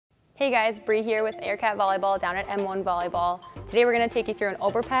Hey guys, Bree here with AirCAT Volleyball down at M1 Volleyball. Today we're going to take you through an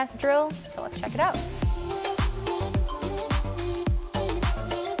overpass drill, so let's check it out.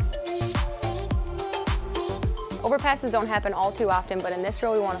 Overpasses don't happen all too often, but in this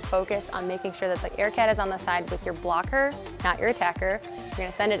drill we want to focus on making sure that the AirCAT is on the side with your blocker, not your attacker. You're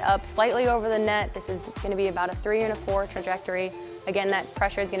going to send it up slightly over the net. This is going to be about a 3 and a 4 trajectory. Again, that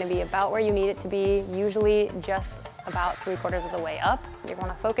pressure is going to be about where you need it to be, usually just about 3/4 of the way up. You're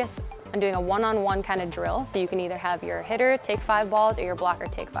going to focus on doing a one-on-one kind of drill, so you can either have your hitter take 5 balls or your blocker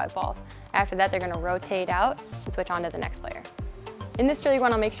take 5 balls. After that, they're going to rotate out and switch on to the next player. In this drill, you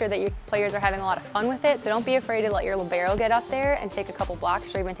want to make sure that your players are having a lot of fun with it, so don't be afraid to let your libero get up there and take a couple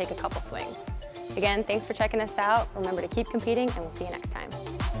blocks or even take a couple swings. Again, thanks for checking us out. Remember to keep competing, and we'll see you next time.